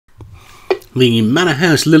The Manor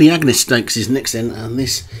House Lily Agnes Stakes is next then, and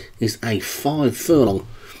this is a 5 furlong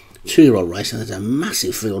 2-year-old race, and there's a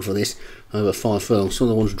massive field for this, over 5 furlongs. Some of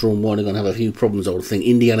the ones drawn wide are going to have a few problems, I would think.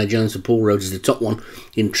 Indiana Jones for Paul Rhodes is the top one.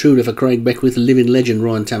 Intruder for Craig Beckwith, Living Legend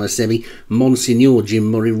Ryan Tamasebi, Monsignor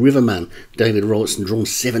Jim Murray, Riverman David Robertson drawn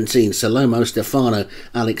 17, Salomo Stefano,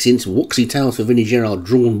 Alex Ince, Wuxy Tales for Vinnie Gerard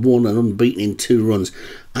drawn 1 and unbeaten in 2 runs.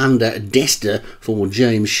 And Dester for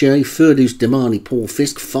James Shea, Ferdus Damani, Paul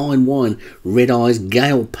Fisk, Fine Wine, Red Eyes,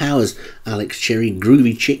 Gale Powers, Alex Cherry,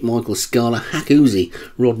 Groovy Chick, Michael Scala, Hakuzi,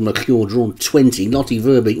 Rod McClure drawn 20, Lottie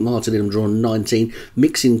Verbeek, Martin Idham drawn 19,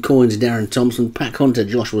 Mixing Coins, Darren Thompson, Pack Hunter,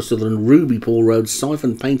 Joshua Sutherland, Ruby, Paul Rhodes,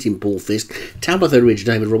 Siphon Painting, Paul Fisk, Tabitha Ridge,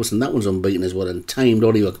 David Robertson, that one's unbeaten as well, and Tamed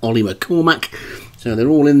Ollie McCormack. So they're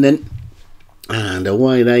all in then. And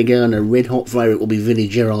away they go, and a red-hot favourite will be Vinnie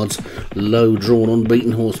Gerard's low-drawn,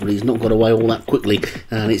 unbeaten horse, but he's not got away all that quickly.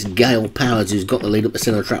 And it's Gale Powers who's got the lead up the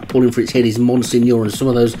centre track. Pulling for its head is Monsignor, and some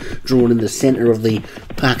of those drawn in the centre of the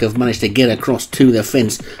pack have managed to get across to the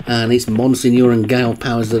fence. And it's Monsignor and Gale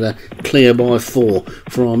Powers that are clear by 4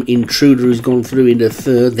 from Intruder, who's gone through into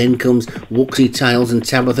 3rd. Then comes Wuxy Tales and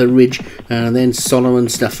Tabitha Ridge, and then Solomon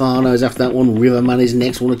Stefano's after that one. Riverman is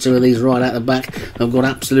next. 1 or 2 of these right out the back have got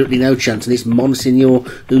absolutely no chance, and it's Monsignor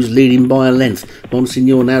who's leading by a length.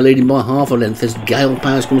 Monsignor now leading by half a length as Gale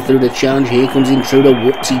Powers comes through the challenge. Here comes Intruder.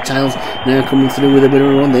 Wuxy Tales now coming through with a bit of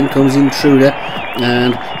a run. Then comes Intruder,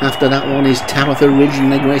 and after that one is Tabitha Ridge,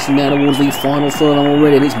 and they're racing down towards the final furlong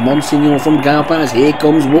already, and it's Monsignor from Gale Powers. Here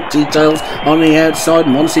comes Wuxy Tales on the outside.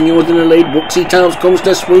 Monsignor's in the lead. Wuxy Tales comes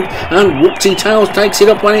to swoop, and Wuxy Tales takes it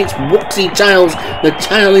up, and it's Wuxy Tales. The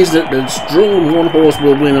tail is that the drawn 1 horse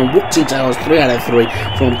will win, and Wuxy Tales 3 out of 3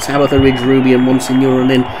 from Tabitha Ridge, Ruby and Monsignor, and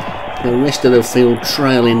then the rest of the field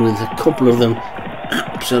trailing with a couple of them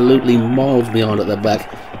absolutely miles behind at the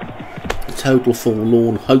back. Total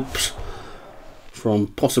forlorn hopes from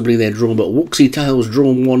possibly their drawn, but Wuxy Tales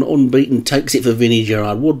drawn 1 unbeaten takes it for Vinnie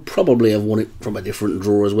Gerard. Would probably have won it from a different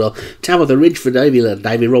draw as well. Tabitha Ridge for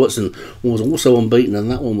Davy Robertson was also unbeaten,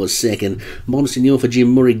 and that one was 2nd. Monsignor for Jim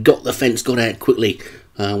Murray got the fence, got out quickly,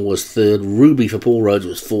 and was 3rd. Ruby for Paul Rhodes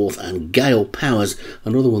was 4th, and Gale Powers,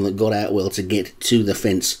 another one that got out well to get to the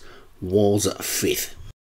fence, was 5th.